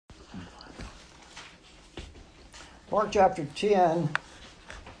Mark chapter 10,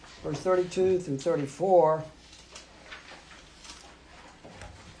 verse 32 through 34,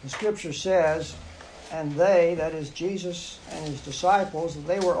 the scripture says, "And they," that is Jesus and his disciples,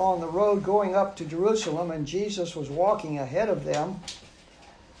 they were on the road going up to Jerusalem, and Jesus was walking ahead of them.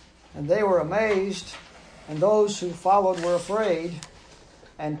 And they were amazed, and those who followed were afraid.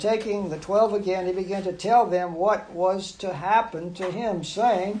 And taking the 12 again, he began to tell them what was to happen to him,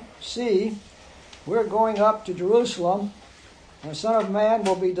 saying, "See, we're going up to Jerusalem, and the Son of Man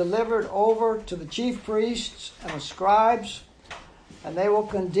will be delivered over to the chief priests and the scribes, and they will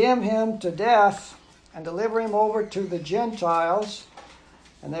condemn him to death and deliver him over to the Gentiles,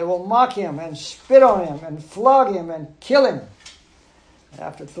 and they will mock him and spit on him and flog him and kill him. And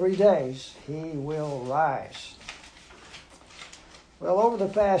after 3 days, he will rise." Well, over the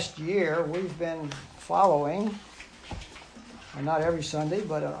past year, we've been following, and not every Sunday,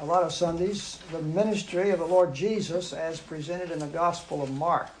 but a lot of Sundays, the ministry of the Lord Jesus as presented in the Gospel of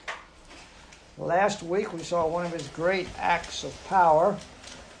Mark. Last week, we saw one of his great acts of power.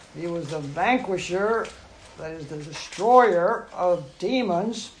 He was the vanquisher, that is, the destroyer of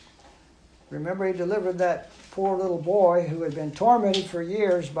demons. Remember, he delivered that poor little boy who had been tormented for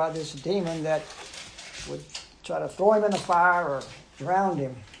years by this demon that would try to throw him in the fire or drown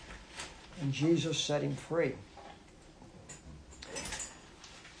him. And Jesus set him free.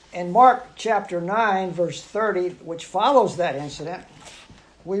 In Mark chapter 9, verse 30, which follows that incident,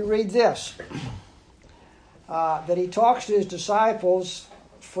 we read this, that he talks to his disciples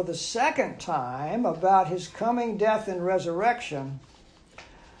for the second time about his coming death and resurrection.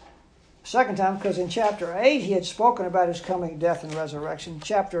 Second time, because in chapter 8 he had spoken about his coming death and resurrection.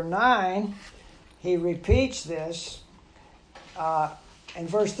 Chapter 9, he repeats this. In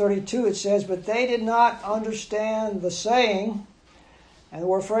verse 32 it says, "But they did not understand the saying, and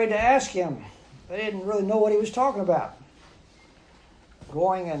were afraid to ask him." They didn't really know what he was talking about.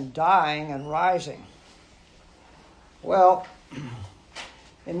 Going and dying and rising. Well,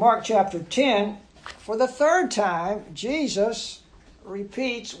 in Mark chapter 10, for the third time, Jesus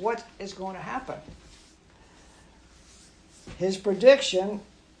repeats what is going to happen. His prediction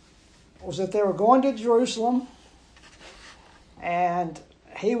was that they were going to Jerusalem, and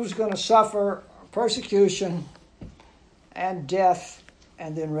he was going to suffer persecution and death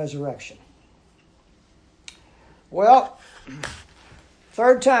and then resurrection. Well,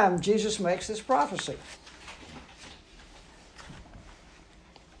 third time Jesus makes this prophecy.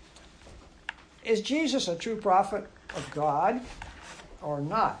 Is Jesus a true prophet of God or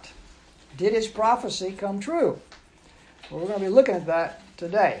not? Did his prophecy come true? Well, we're going to be looking at that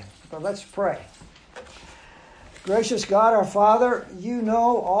today, but let's pray. Gracious God, our Father, you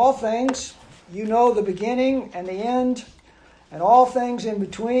know all things. You know the beginning and the end and all things in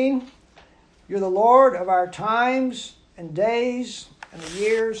between. You're the Lord of our times and days and the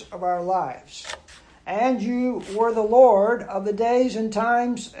years of our lives. And you were the Lord of the days and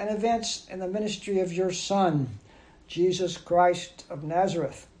times and events in the ministry of your Son, Jesus Christ of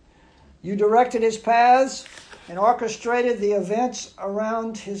Nazareth. You directed his paths and orchestrated the events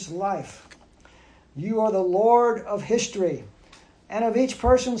around his life. You are the Lord of history and of each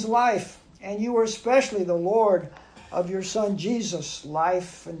person's life, and you were especially the Lord of your Son Jesus'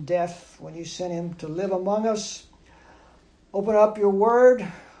 life and death when you sent him to live among us. Open up your word,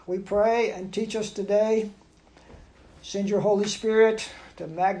 we pray, and teach us today. Send your Holy Spirit to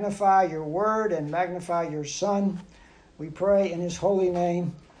magnify your word and magnify your Son. We pray in his holy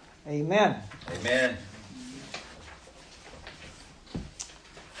name. Amen. Amen.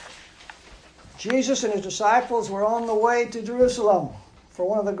 Jesus and his disciples were on the way to Jerusalem for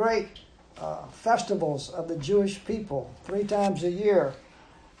one of the great festivals of the Jewish people. 3 times a year,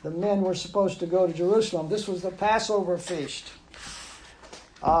 the men were supposed to go to Jerusalem. This was the Passover feast.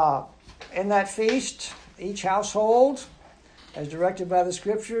 In that feast, each household, as directed by the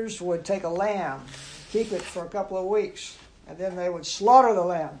scriptures, would take a lamb, keep it for a couple of weeks, and then they would slaughter the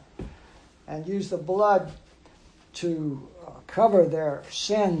lamb and use the blood to cover their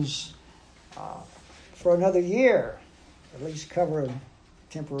sins for another year, at least cover them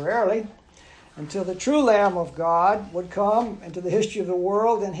temporarily, until the true Lamb of God would come into the history of the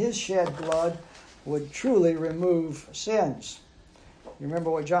world, and his shed blood would truly remove sins. You remember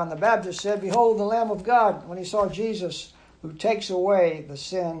what John the Baptist said, "Behold the Lamb of God," when he saw Jesus who takes away the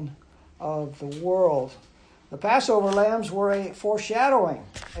sin of the world. The Passover lambs were a foreshadowing,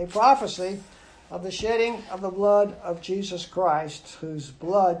 a prophecy of the shedding of the blood of Jesus Christ, whose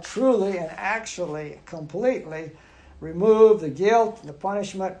blood truly and actually completely removed the guilt, the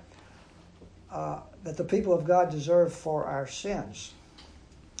punishment that the people of God deserve for our sins.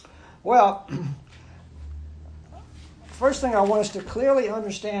 Well, first thing I want us to clearly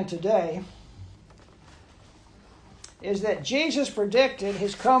understand today is that Jesus predicted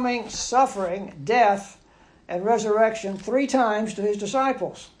his coming suffering, death, and resurrection 3 times to his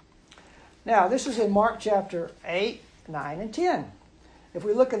disciples. Now, this is in Mark chapter 8, 9, and 10. If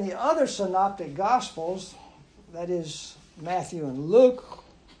we look in the other synoptic gospels, that is Matthew and Luke,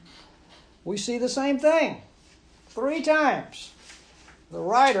 we see the same thing. 3 times. The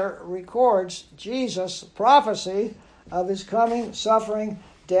writer records Jesus' prophecy of his coming suffering,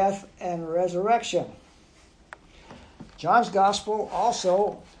 death, and resurrection. John's gospel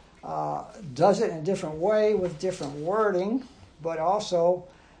also does it in a different way with different wording, but also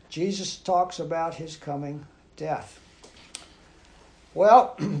Jesus talks about his coming death.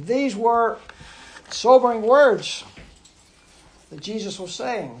 Well, these were sobering words that Jesus was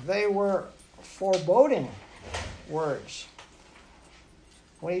saying. They were foreboding words.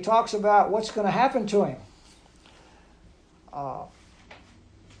 When he talks about what's going to happen to him,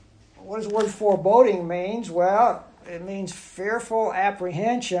 what does the word foreboding means? Well, it means fearful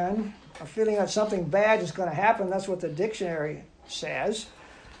apprehension, a feeling that something bad is going to happen. That's what the dictionary says.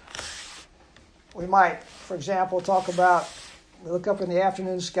 We might, for example, talk about, we look up in the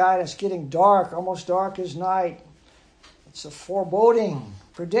afternoon sky and it's getting dark, almost dark as night. It's a foreboding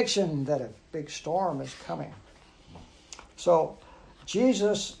prediction that a big storm is coming. So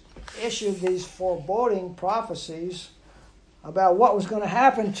Jesus issued these foreboding prophecies about what was going to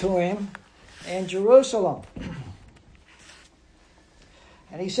happen to him in Jerusalem.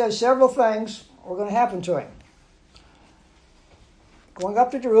 And he says several things were going to happen to him. Going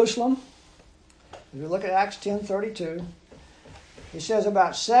up to Jerusalem, if you look at Acts 10:32, he says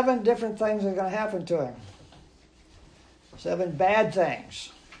about 7 different things are going to happen to him. 7 bad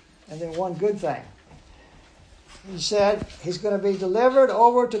things, and then 1 good thing. He said he's going to be delivered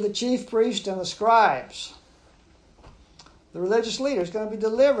over to the chief priests and the scribes. The religious leaders are going to be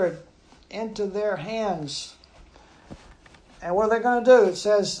delivered into their hands. And what are they going to do? It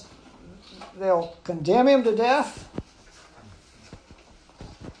says they'll condemn him to death.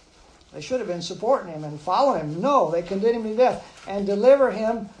 They should have been supporting him and following him. No, they condemn him to death and deliver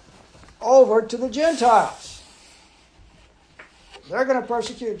him over to the Gentiles. They're going to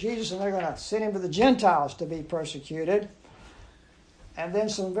persecute Jesus and they're going to send him to the Gentiles to be persecuted. And then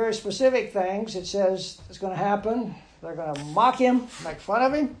some very specific things it says is going to happen. They're going to mock him, make fun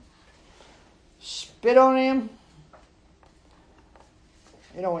of him, spit on him.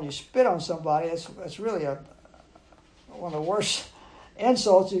 You know, when you spit on somebody, it's really one of the worst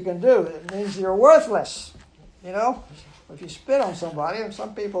insults you can do. It means you're worthless. You know, if you spit on somebody, and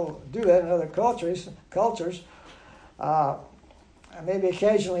some people do that in other cultures, and maybe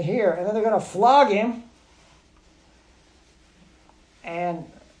occasionally here, and then they're going to flog him and,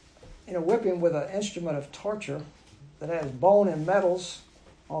 you know, whip him with an instrument of torture that has bone and metals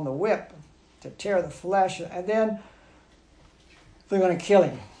on the whip to tear the flesh, and then they're going to kill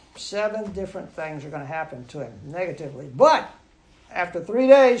him. 7 different things are going to happen to him negatively. But after 3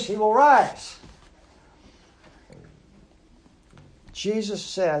 days, he will rise. Jesus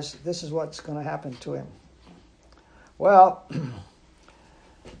says this is what's going to happen to him. Well,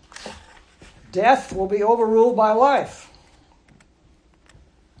 death will be overruled by life.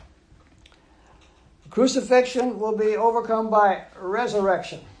 Crucifixion will be overcome by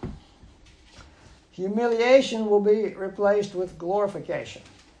resurrection. Humiliation will be replaced with glorification.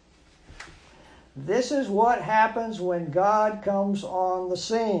 This is what happens when God comes on the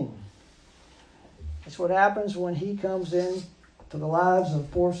scene. It's what happens when he comes in to the lives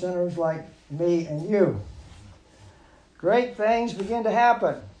of poor sinners like me and you. Great things begin to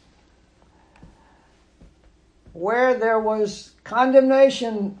happen. Where there was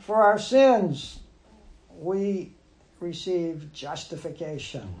condemnation for our sins, we receive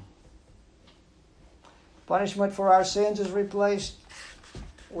justification. Punishment for our sins is replaced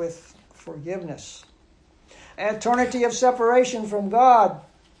with forgiveness. An eternity of separation from God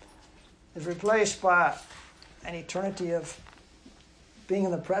is replaced by an eternity of being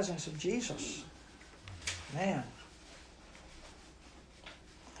in the presence of Jesus. Man,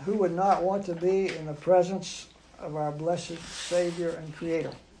 who would not want to be in the presence of our blessed Savior and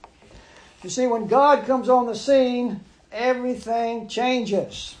Creator? You see, when God comes on the scene, everything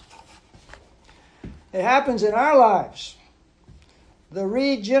changes. It happens in our lives. The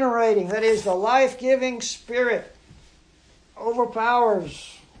regenerating, that is, the life-giving Spirit,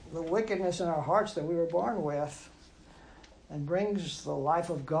 overpowers the wickedness in our hearts that we were born with and brings the life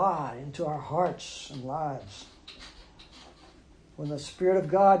of God into our hearts and lives. When the Spirit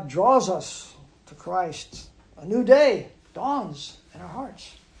of God draws us to Christ, a new day dawns in our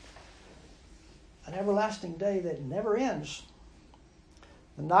hearts. an everlasting day that never ends.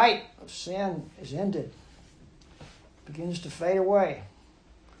 The night of sin is ended, begins to fade away.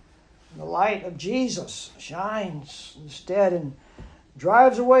 And the light of Jesus shines instead and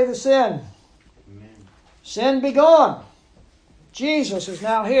drives away the sin. Amen. Sin be gone. Jesus is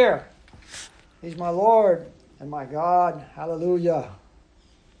now here. He's my Lord and my God. Hallelujah.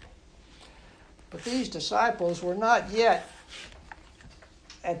 But these disciples were not yet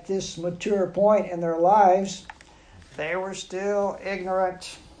at this mature point in their lives. They were still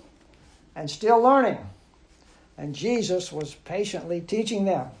ignorant and still learning. And Jesus was patiently teaching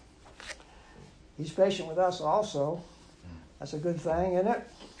them. He's patient with us also. That's a good thing, isn't it?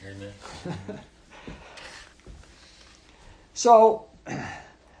 Amen. So,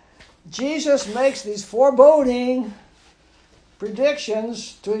 Jesus makes these foreboding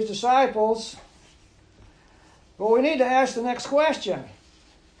predictions to his disciples. Well, we need to ask the next question.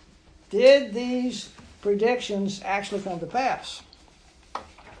 Did these predictions actually come to pass?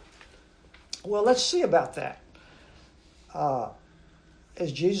 Well, let's see about that.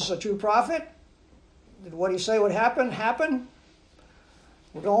 Is Jesus a true prophet? Did what he say would happen?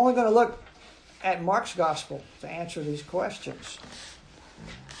 We're only going to look at Mark's gospel to answer these questions.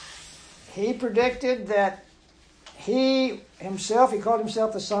 He predicted that he called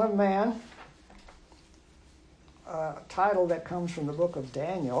himself the Son of Man, a title that comes from the book of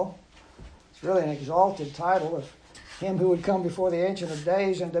Daniel. It's really an exalted title of him who would come before the Ancient of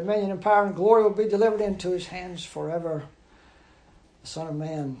Days, and dominion and power and glory will be delivered into his hands forever. The Son of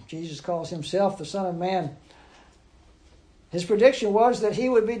Man. Jesus calls himself the Son of Man. His prediction was that he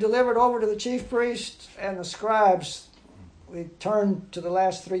would be delivered over to the chief priests and the scribes. We turn to the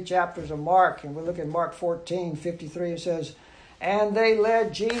last 3 chapters of Mark, and we look at Mark 14:53. It says, "And they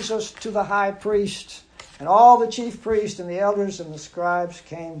led Jesus to the high priest, and all the chief priests and the elders and the scribes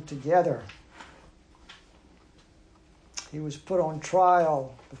came together." He was put on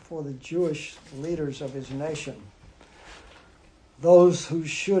trial before the Jewish leaders of his nation. Those who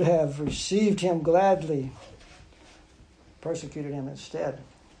should have received him gladly persecuted him instead.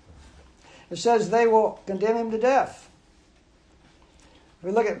 It says they will condemn him to death.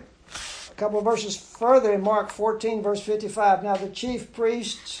 We look at a couple of verses further in Mark 14, verse 55. "Now the chief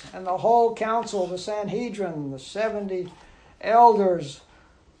priests and the whole council, the Sanhedrin, the 70 elders,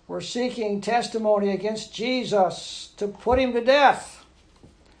 were seeking testimony against Jesus to put him to death.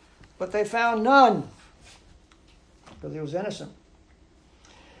 But they found none, because he was innocent.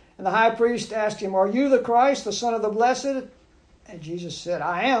 And the high priest asked him, 'Are you the Christ, the Son of the Blessed?' And Jesus said,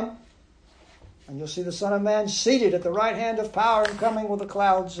 'I am. And you'll see the Son of Man seated at the right hand of power and coming with the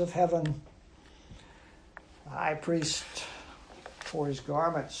clouds of heaven.' The high priest tore his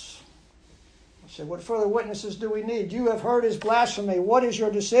garments. He said, 'What further witnesses do we need? You have heard his blasphemy. What is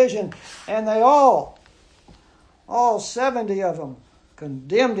your decision?' And they all 70 of them,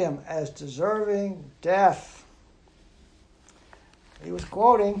 condemned him as deserving death." He was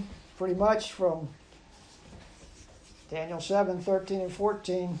quoting pretty much from Daniel 7:13 and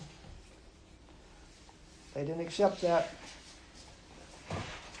 14. They didn't accept that.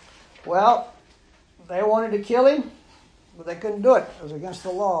 Well, they wanted to kill him, but they couldn't do it. It was against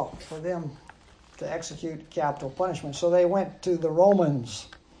the law for them to execute capital punishment. So they went to the Romans.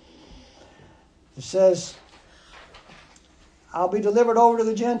 It says, "I'll be delivered over to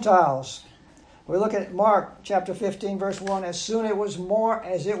the Gentiles." We look at Mark chapter 15, verse 1. As it was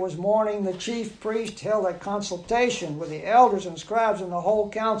morning, the chief priest held a consultation with the elders and scribes and the whole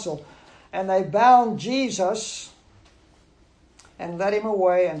council. And they bound Jesus and led him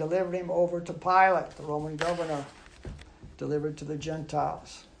away and delivered him over to Pilate, the Roman governor, delivered to the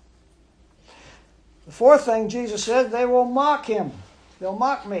Gentiles. The fourth thing Jesus said, they will mock him. They'll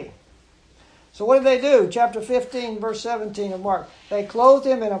mock me. So what did they do? Chapter 15, verse 17 of Mark. They clothed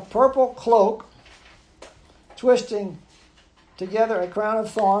him in a purple cloak, twisting together a crown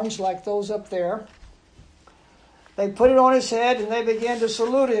of thorns like those up there. They put it on his head and they began to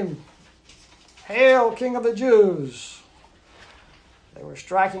salute him. "Hail, King of the Jews!" They were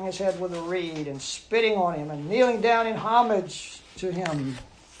striking his head with a reed and spitting on him and kneeling down in homage to him.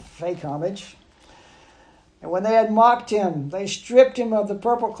 Fake homage. And when they had mocked him, they stripped him of the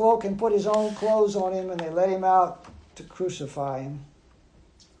purple cloak and put his own clothes on him, and they led him out to crucify him.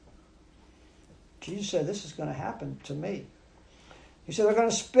 Jesus said, "This is going to happen to me." He said, "They're going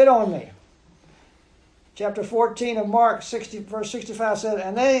to spit on me." Chapter 14 of Mark, verse 65 said,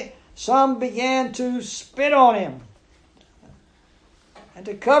 "And some began to spit on him and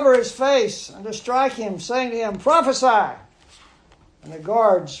to cover his face and to strike him, saying to him, 'Prophesy!' And the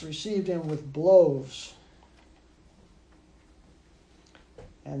guards received him with blows."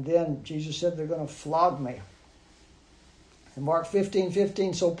 And then Jesus said, they're going to flog me. In Mark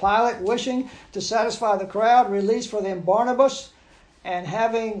 15:15, so Pilate, wishing to satisfy the crowd, released for them Barnabas, and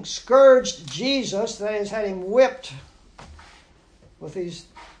having scourged Jesus, that is, had him whipped with these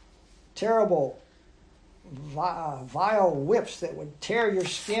terrible, vile whips that would tear your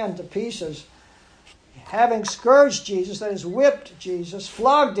skin to pieces. Having scourged Jesus, that is, whipped Jesus,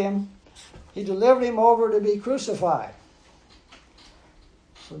 flogged him, he delivered him over to be crucified.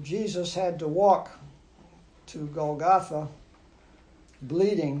 So Jesus had to walk to Golgotha,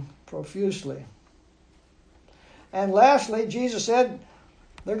 bleeding profusely. And lastly, Jesus said,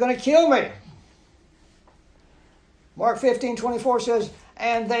 they're going to kill me. Mark 15:24 says,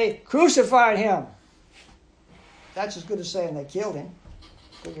 and they crucified him. That's as good as saying they killed him.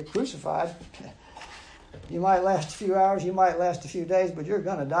 Because you're crucified. You might last a few hours, you might last a few days, but you're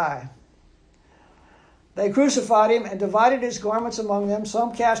going to die. They crucified him and divided his garments among them,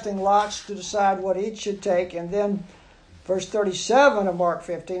 some casting lots to decide what each should take. And then verse 37 of Mark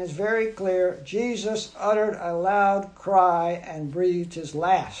 15 is very clear. Jesus uttered a loud cry and breathed his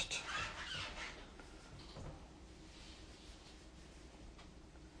last.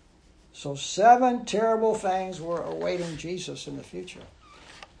 So 7 terrible things were awaiting Jesus in the future.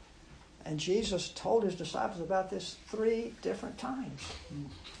 And Jesus told his disciples about this 3 different times.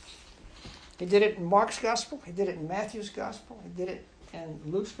 He did it in Mark's gospel. He did it in Matthew's gospel. He did it in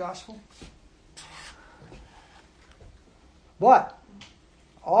Luke's gospel. But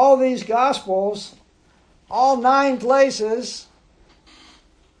all these gospels, all 9 places,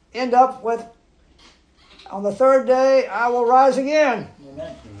 end up with, on the 3rd day, I will rise again.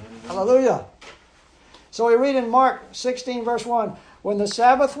 Amen. Hallelujah. So we read in Mark 16, verse 1, when the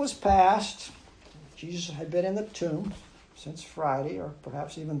Sabbath was past, Jesus had been in the tomb since Friday, or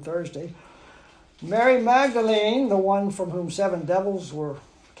perhaps even Thursday. Mary Magdalene, the one from whom 7 devils were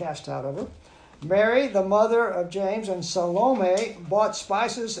cast out of her, Mary, the mother of James, and Salome bought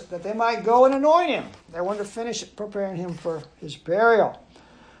spices that they might go and anoint him. They wanted to finish preparing him for his burial.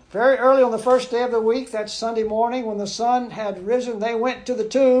 Very early on the first day of the week, that Sunday morning, when the sun had risen, they went to the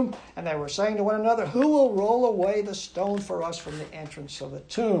tomb, and they were saying to one another, who will roll away the stone for us from the entrance of the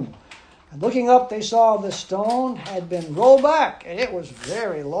tomb? And looking up, they saw the stone had been rolled back, and it was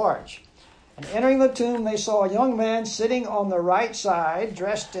very large. And entering the tomb, they saw a young man sitting on the right side,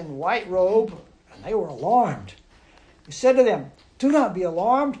 dressed in white robe, and they were alarmed. He said to them, do not be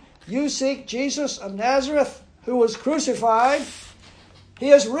alarmed. You seek Jesus of Nazareth, who was crucified. He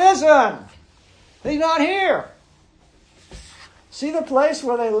is risen. He's not here. See the place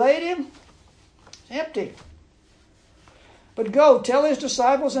where they laid him? It's empty. But go, tell his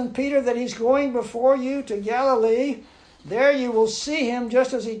disciples and Peter that he's going before you to Galilee. There you will see him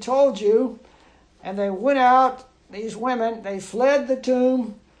just as he told you. And they went out, these women, they fled the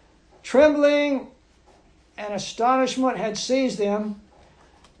tomb. Trembling and astonishment had seized them.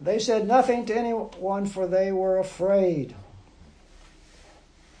 They said nothing to anyone, for they were afraid.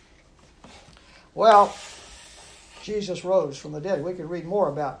 Well, Jesus rose from the dead. We could read more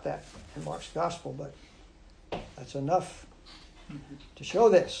about that in Mark's gospel, but that's enough to show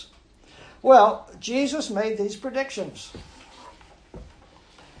this. Well, Jesus made these predictions.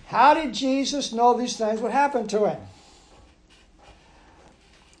 How did Jesus know these things would happen to him?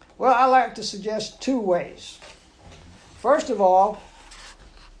 Well, I like to suggest 2 ways. First of all,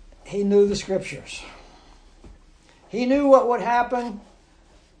 he knew the Scriptures. He knew what would happen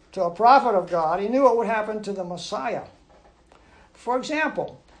to a prophet of God. He knew what would happen to the Messiah. For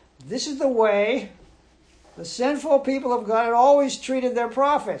example, this is the way the sinful people of God had always treated their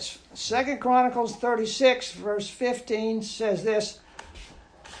prophets. 2 Chronicles 36, verse 15 says this,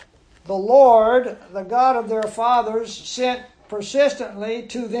 the Lord, the God of their fathers, sent persistently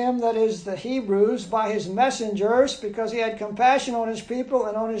to them, that is the Hebrews, by his messengers, because he had compassion on his people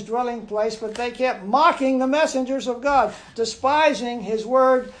and on his dwelling place, but they kept mocking the messengers of God, despising his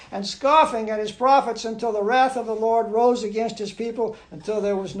word and scoffing at his prophets, until the wrath of the Lord rose against his people, until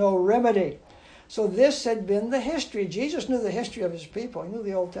there was no remedy. So this had been the history. Jesus knew the history of his people. He knew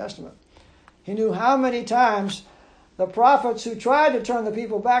the Old Testament. He knew how many times the prophets who tried to turn the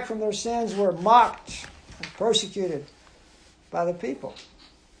people back from their sins were mocked and persecuted by the people.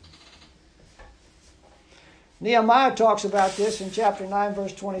 Nehemiah talks about this in chapter 9,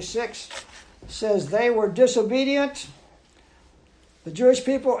 verse 26. It says, they were disobedient, the Jewish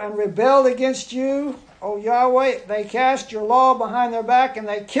people, and rebelled against you, O Yahweh. They cast your law behind their back, and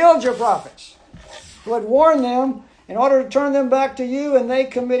they killed your prophets, who had warned them in order to turn them back to you, and they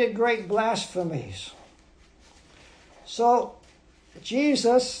committed great blasphemies. So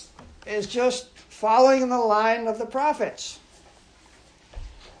Jesus is just following in the line of the prophets.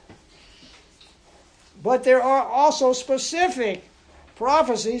 But there are also specific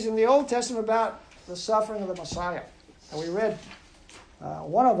prophecies in the Old Testament about the suffering of the Messiah. And we read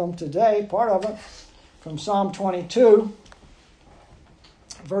one of them today, part of it, from Psalm 22.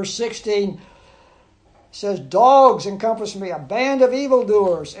 Verse 16 says, "Dogs encompass me, a band of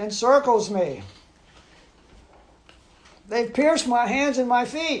evildoers encircles me. They've pierced my hands and my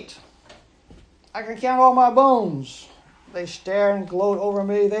feet. I can count all my bones. They stare and gloat over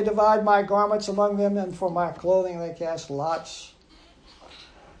me. They divide my garments among them, and for my clothing they cast lots."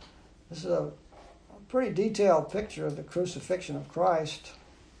 This is a pretty detailed picture of the crucifixion of Christ.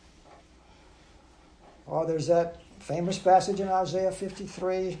 Or there's that famous passage in Isaiah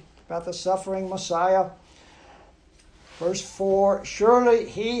 53 about the suffering Messiah. Verse 4, "Surely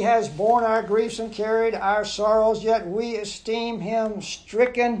he has borne our griefs and carried our sorrows, yet we esteem him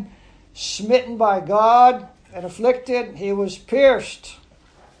stricken, smitten by God, and afflicted. He was pierced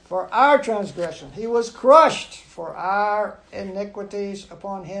for our transgression. He was crushed for our iniquities.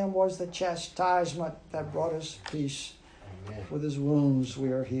 Upon him was the chastisement that brought us peace. Amen. With his wounds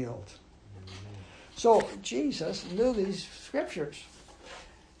we are healed." So Jesus knew these scriptures.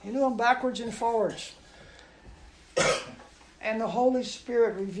 He knew them backwards and forwards. And the Holy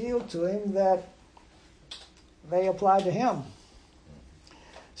Spirit revealed to him that they applied to him.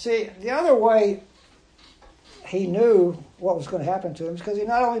 See, the other way he knew what was going to happen to him is because he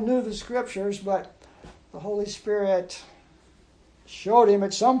not only knew the scriptures, but the Holy Spirit showed him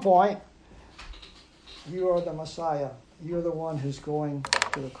at some point, "You are the Messiah. You're the one who's going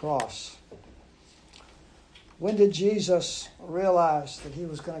to the cross." When did Jesus realize that he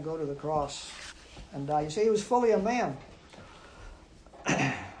was going to go to the cross and die? You see, he was fully a man.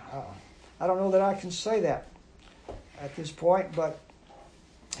 I don't know that I can say that at this point, but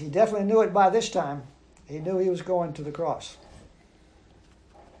he definitely knew it by this time. He knew he was going to the cross.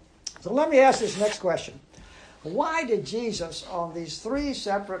 So let me ask this next question. Why did Jesus, on these three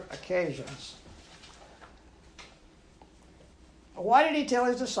separate occasions, why did he tell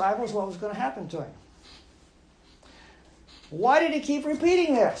his disciples what was going to happen to him? Why did he keep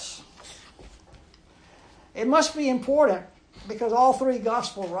repeating this? It must be important because all three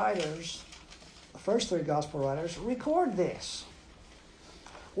gospel writers, the first three gospel writers, record this.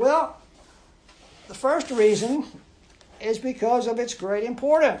 Well, the first reason is because of its great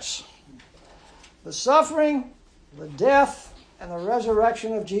importance. The suffering, the death, and the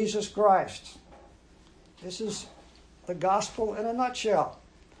resurrection of Jesus Christ. This is the gospel in a nutshell.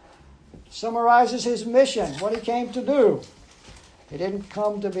 Summarizes his mission, what he came to do. He didn't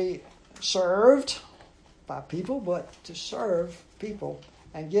come to be served by people, but to serve people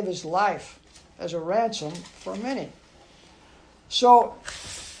and give his life as a ransom for many. So,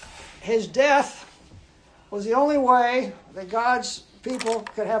 his death was the only way that God's people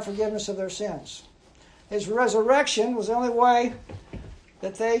could have forgiveness of their sins. His resurrection was the only way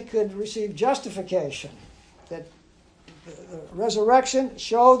that they could receive justification. That the resurrection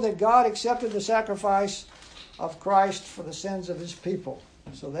showed that God accepted the sacrifice of Christ for the sins of his people.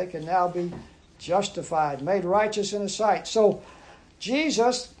 So they can now be justified, made righteous in his sight. So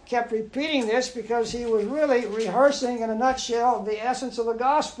Jesus kept repeating this because he was really rehearsing in a nutshell the essence of the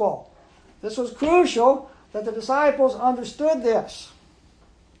gospel. This was crucial that the disciples understood this.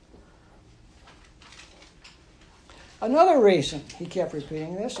 Another reason he kept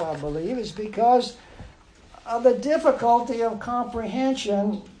repeating this, I believe, is because of the difficulty of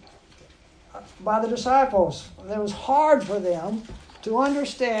comprehension by the disciples. It was hard for them to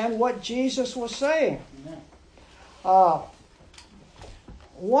understand what Jesus was saying. One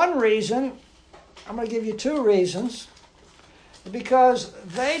reason, I'm going to give you two reasons, because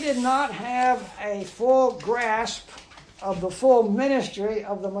they did not have a full grasp of the full ministry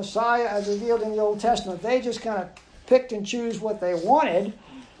of the Messiah as revealed in the Old Testament. They just kind of picked and chose what they wanted.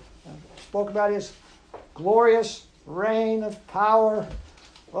 Spoke about his glorious reign of power.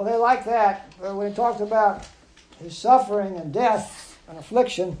 Well, they liked that. But when he talked about his suffering and death and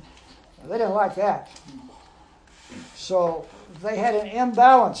affliction, they didn't like that. So they had an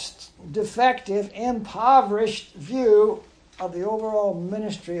imbalanced, defective, impoverished view of the overall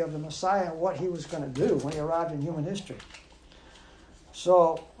ministry of the Messiah and what he was going to do when he arrived in human history.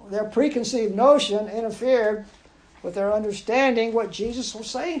 So their preconceived notion interfered with their understanding what Jesus was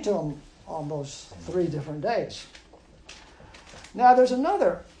saying to them on those 3 different days. Now, there's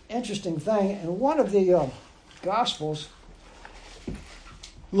another interesting thing. In one of the Gospels,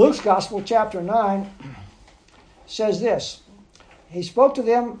 Luke's Gospel, chapter 9, says this. He spoke to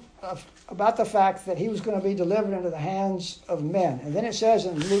them about the fact that he was going to be delivered into the hands of men. And then it says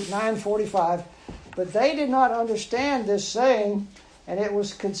in Luke 9:45, but they did not understand this saying and it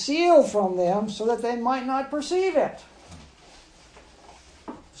was concealed from them so that they might not perceive it.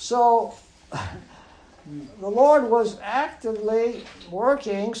 So the Lord was actively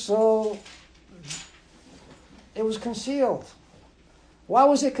working, so it was concealed. Why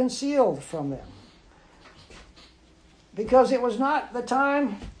was it concealed from them? Because it was not the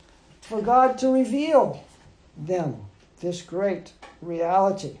time for God to reveal them this great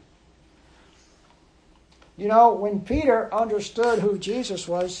reality. You know, when Peter understood who Jesus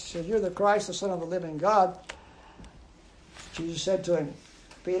was, he said, "You're the Christ, the Son of the living God." Jesus said to him,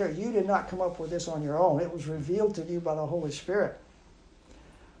 "Peter, you did not come up with this on your own. It was revealed to you by the Holy Spirit."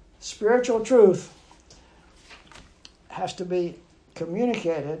 Spiritual truth has to be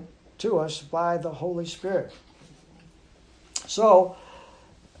communicated to us by the Holy Spirit. So,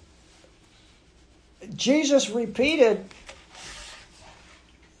 Jesus repeated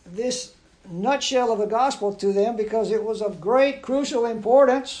this nutshell of the gospel to them because it was of great crucial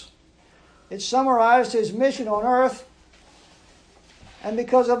importance. It summarized his mission on earth. And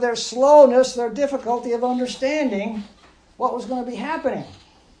because of their slowness, their difficulty of understanding what was going to be happening.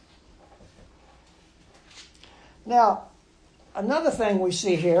 Now, another thing we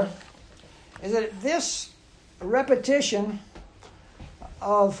see here is that this repetition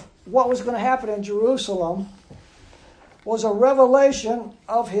of what was going to happen in Jerusalem was a revelation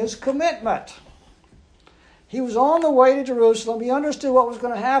of his commitment. He was on the way to Jerusalem. He understood what was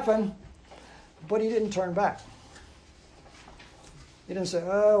going to happen, but he didn't turn back. He didn't say,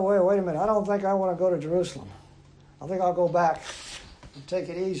 "Oh, wait a minute. I don't think I want to go to Jerusalem. I think I'll go back and take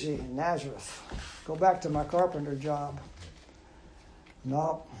it easy in Nazareth. Go back to my carpenter job."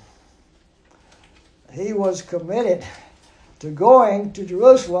 No. He was committed to going to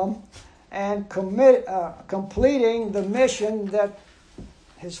Jerusalem and completing the mission that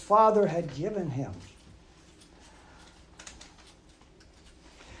his Father had given him.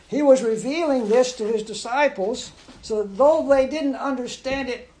 He was revealing this to his disciples, so that though they didn't understand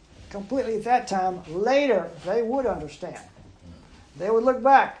it completely at that time, later they would understand. They would look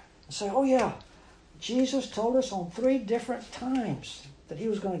back and say, "Oh yeah, Jesus told us on 3 different times that he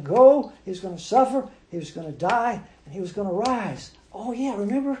was going to go, he was going to suffer, he was going to die, and he was going to rise. Oh yeah,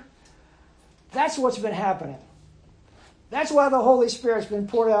 remember? That's what's been happening. That's why the Holy Spirit's been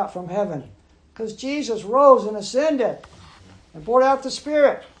poured out from heaven. Because Jesus rose and ascended and poured out the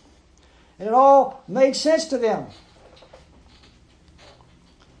Spirit. And it all made sense to them.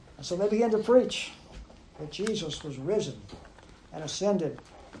 And so they began to preach that Jesus was risen and ascended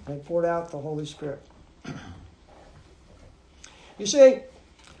and poured out the Holy Spirit. You see,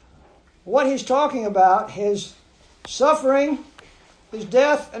 what he's talking about, his suffering, his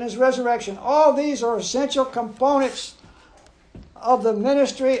death, and his resurrection, all these are essential components of the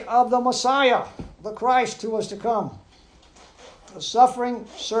ministry of the Messiah, the Christ who was to come, the suffering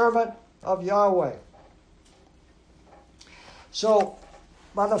servant of Yahweh. So,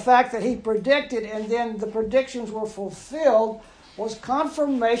 by the fact that he predicted and then the predictions were fulfilled, was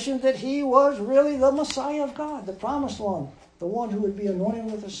confirmation that he was really the Messiah of God, the promised one, the one who would be anointed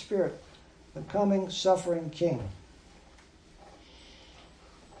with the Spirit, the coming suffering King.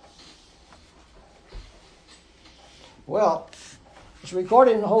 Well, it's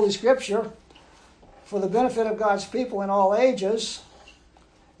recorded in the Holy Scripture for the benefit of God's people in all ages,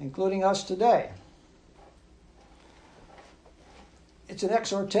 including us today. It's an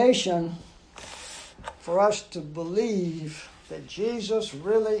exhortation for us to believe that Jesus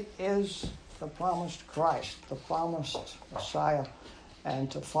really is the promised Christ, the promised Messiah,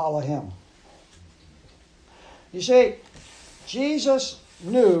 and to follow him. You see, Jesus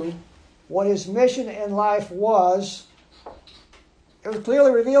knew what his mission in life was. It was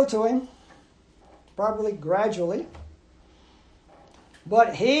clearly revealed to him, probably gradually,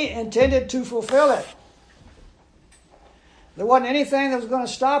 but he intended to fulfill it. There wasn't anything that was going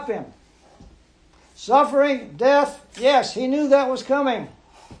to stop him. Suffering, death, yes, he knew that was coming.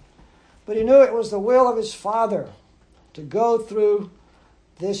 But he knew it was the will of his Father to go through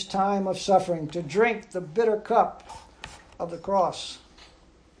this time of suffering, to drink the bitter cup of the cross.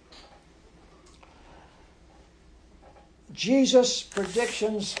 Jesus'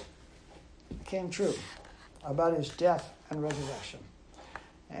 predictions came true about his death and resurrection.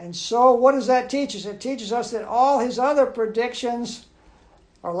 And so what does that teach us? It teaches us that all his other predictions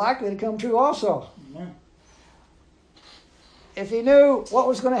are likely to come true also. Amen. If he knew what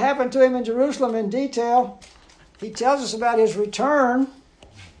was going to happen to him in Jerusalem in detail, he tells us about his return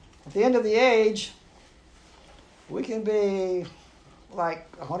at the end of the age. We can be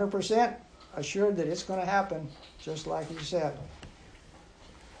like 100% assured that it's going to happen just like he said.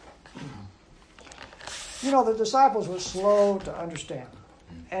 You know, the disciples were slow to understand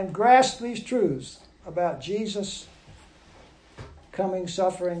and grasp these truths about Jesus' coming,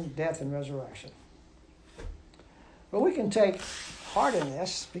 suffering, death, and resurrection. But we can take heart in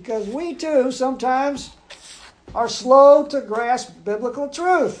this because we too sometimes are slow to grasp biblical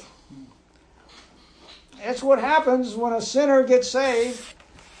truth. It's what happens when a sinner gets saved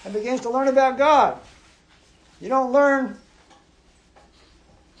and begins to learn about God. You don't learn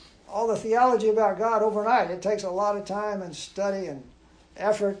all the theology about God overnight. It takes a lot of time and study and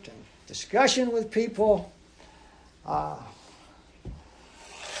effort and discussion with people to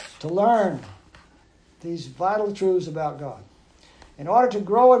learn these vital truths about God. In order to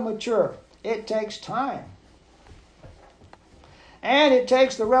grow and mature, it takes time. And it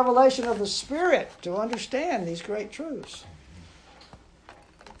takes the revelation of the Spirit to understand these great truths.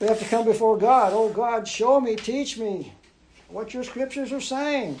 We have to come before God. Oh, God, show me, teach me what your scriptures are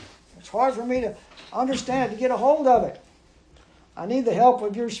saying. It's hard for me to understand it, to get a hold of it. I need the help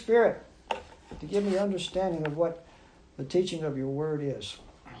of your Spirit to give me understanding of what the teaching of your word is.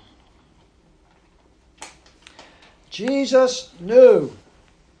 Jesus knew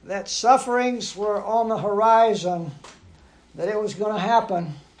that sufferings were on the horizon, that it was going to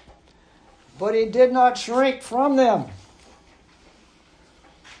happen, but he did not shrink from them.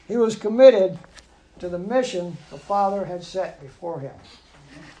 He was committed to the mission the Father had set before him.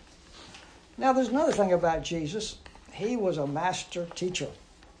 Now, there's another thing about Jesus. He was a master teacher.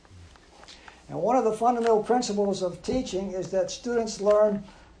 And one of the fundamental principles of teaching is that students learn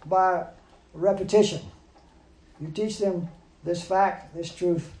by repetition. You teach them this fact, this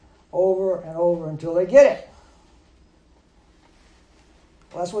truth, over and over until they get it.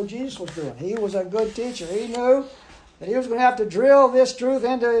 Well, that's what Jesus was doing. He was a good teacher. He knew that he was going to have to drill this truth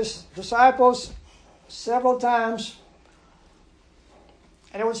into his disciples several times,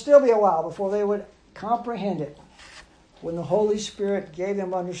 and it would still be a while before they would comprehend it when the Holy Spirit gave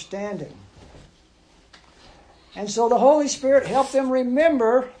them understanding. And so the Holy Spirit helped them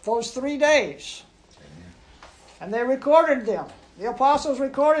remember those 3 days. And they recorded them. The apostles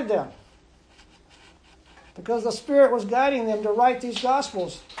recorded them, because the Spirit was guiding them to write these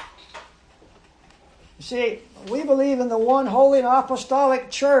Gospels. You see, we believe in the one holy and apostolic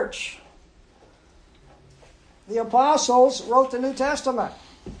church. The apostles wrote the New Testament.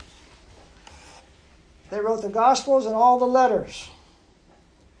 They wrote the Gospels and all the letters.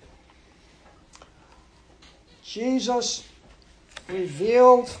 Jesus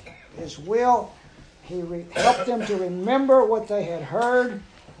revealed his will. He helped them to remember what they had heard.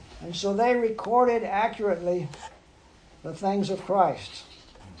 And so they recorded accurately the things of Christ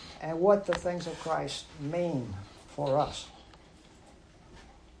and what the things of Christ mean for us.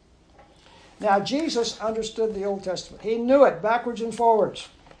 Now, Jesus understood the Old Testament. He knew it backwards and forwards.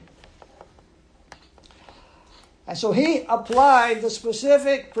 And so he applied the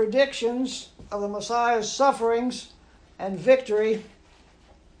specific predictions of the Messiah's sufferings and victory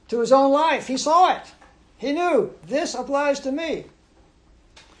to his own life. He saw it. He knew, this applies to me.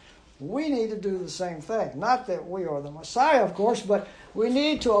 We need to do the same thing. Not that we are the Messiah, of course, but we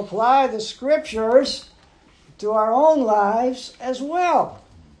need to apply the Scriptures to our own lives as well.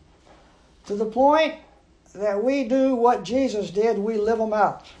 To the point that we do what Jesus did, we live them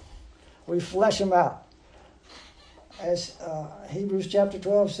out. We flesh them out. As Hebrews chapter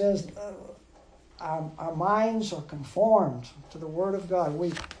 12 says, our minds are conformed to the Word of God.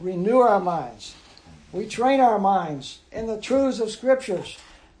 We renew our minds. We train our minds in the truths of Scriptures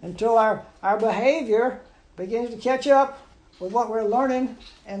until our behavior begins to catch up with what we're learning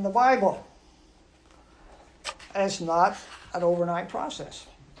in the Bible. And it's not an overnight process.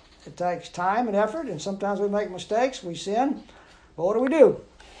 It takes time and effort, and sometimes we make mistakes, we sin. But what do?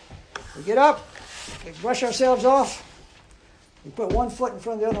 We get up, we brush ourselves off, we put one foot in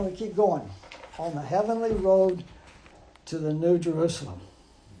front of the other, and we keep going on the heavenly road to the New Jerusalem.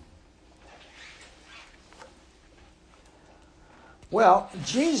 Well,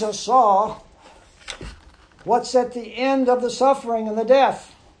 Jesus saw what's at the end of the suffering and the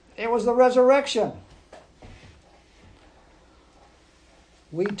death. It was the resurrection.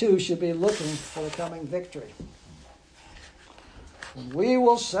 We too should be looking for the coming victory. We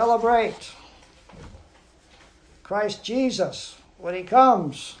will celebrate Christ Jesus when he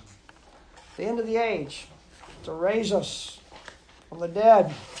comes at the end of the age to raise us from the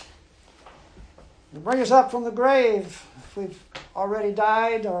dead, to bring us up from the grave. If we've already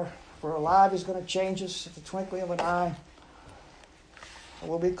died or if we're alive, he's going to change us at the twinkling of an eye. And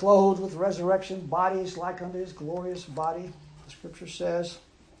we'll be clothed with resurrection bodies like unto his glorious body, the Scripture says.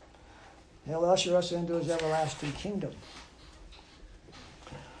 He'll usher us into his everlasting kingdom.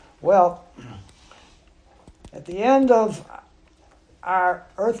 Well, At the end of our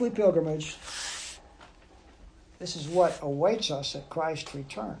earthly pilgrimage, this is what awaits us at Christ's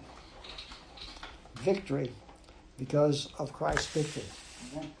return. Victory because of Christ's victory.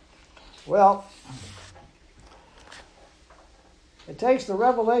 Well, it takes the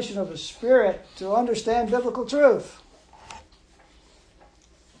revelation of the Spirit to understand biblical truth.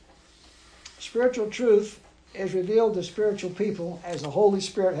 Spiritual truth is revealed to spiritual people as the Holy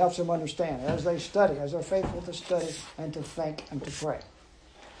Spirit helps them understand, as they study, as they're faithful to study and to think and to pray.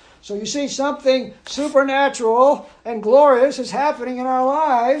 So you see, something supernatural and glorious is happening in our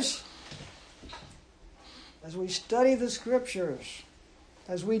lives as we study the Scriptures,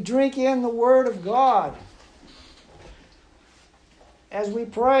 as we drink in the Word of God, as we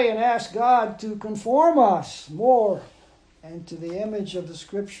pray and ask God to conform us more into the image of the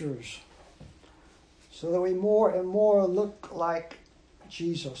Scriptures, so that we more and more look like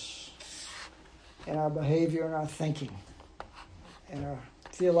Jesus in our behavior and our thinking and our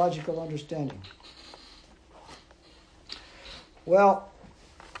theological understanding. Well,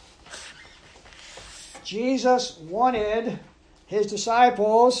 Jesus wanted his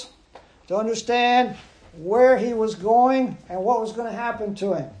disciples to understand where he was going and what was going to happen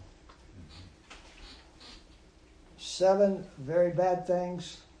to him. 7 very bad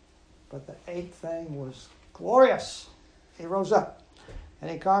things, but the 8th thing was glorious. He rose up and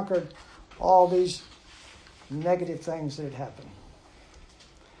he conquered all these negative things that had happened.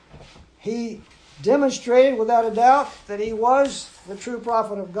 He demonstrated without a doubt that he was the true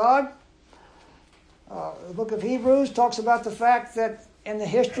prophet of God. The book of Hebrews talks about the fact that in the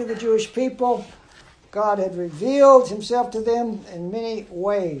history of the Jewish people, God had revealed himself to them in many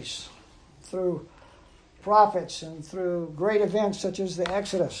ways through prophets and through great events such as the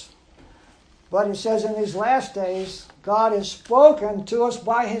Exodus. But it says in these last days, God has spoken to us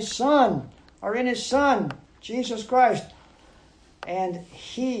by his Son, or in his Son, Jesus Christ. And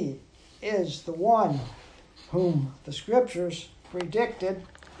he is the one whom the Scriptures predicted,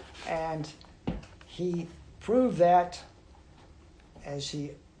 and he proved that as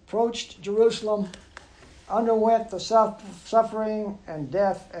he approached Jerusalem, underwent the suffering and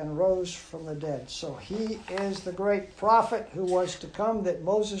death, and rose from the dead. So he is the great prophet who was to come that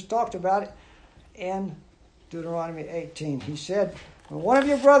Moses talked about in Deuteronomy 18. He said, when one of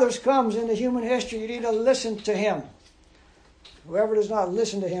your brothers comes into human history, you need to listen to him. Whoever does not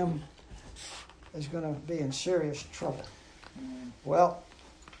listen to him is going to be in serious trouble. Well,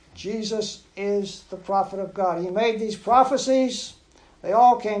 Jesus is the prophet of God. He made these prophecies. They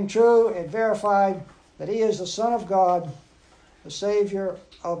all came true. It verified that he is the Son of God, the Savior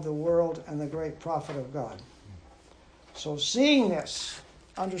of the world, and the great prophet of God. So seeing this,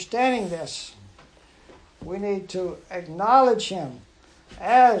 understanding this, we need to acknowledge him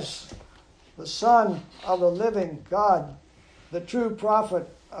as the Son of the living God, the true prophet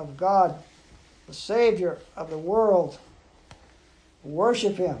of God, the Savior of the world.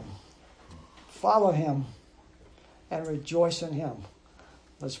 Worship him, follow him, and rejoice in him.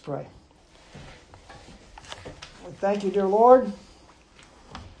 Let's pray. We thank you, dear Lord,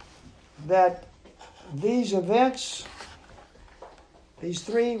 that these events, these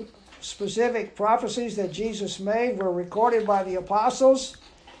 3 specific prophecies that Jesus made, were recorded by the apostles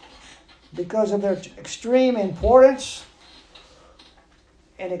because of their extreme importance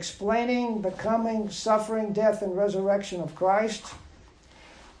in explaining the coming suffering, death, and resurrection of Christ.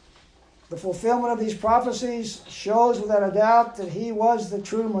 The fulfillment of these prophecies shows without a doubt that he was the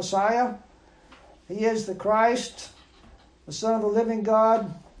true Messiah. He is the Christ, the Son of the living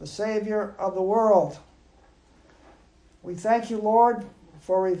God, the Savior of the world. We thank you, Lord,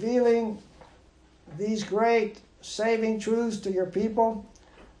 for revealing these great saving truths to your people,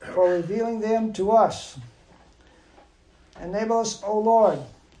 for revealing them to us. Enable us, O Lord,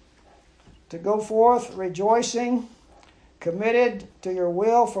 to go forth rejoicing, committed to your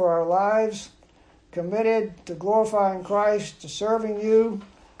will for our lives, committed to glorifying Christ, to serving you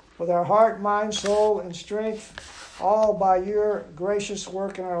with our heart, mind, soul, and strength, all by your gracious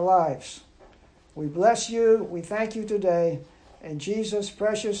work in our lives. We bless you. We thank you today. In Jesus'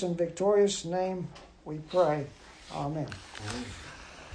 precious and victorious name we pray. Amen. Amen.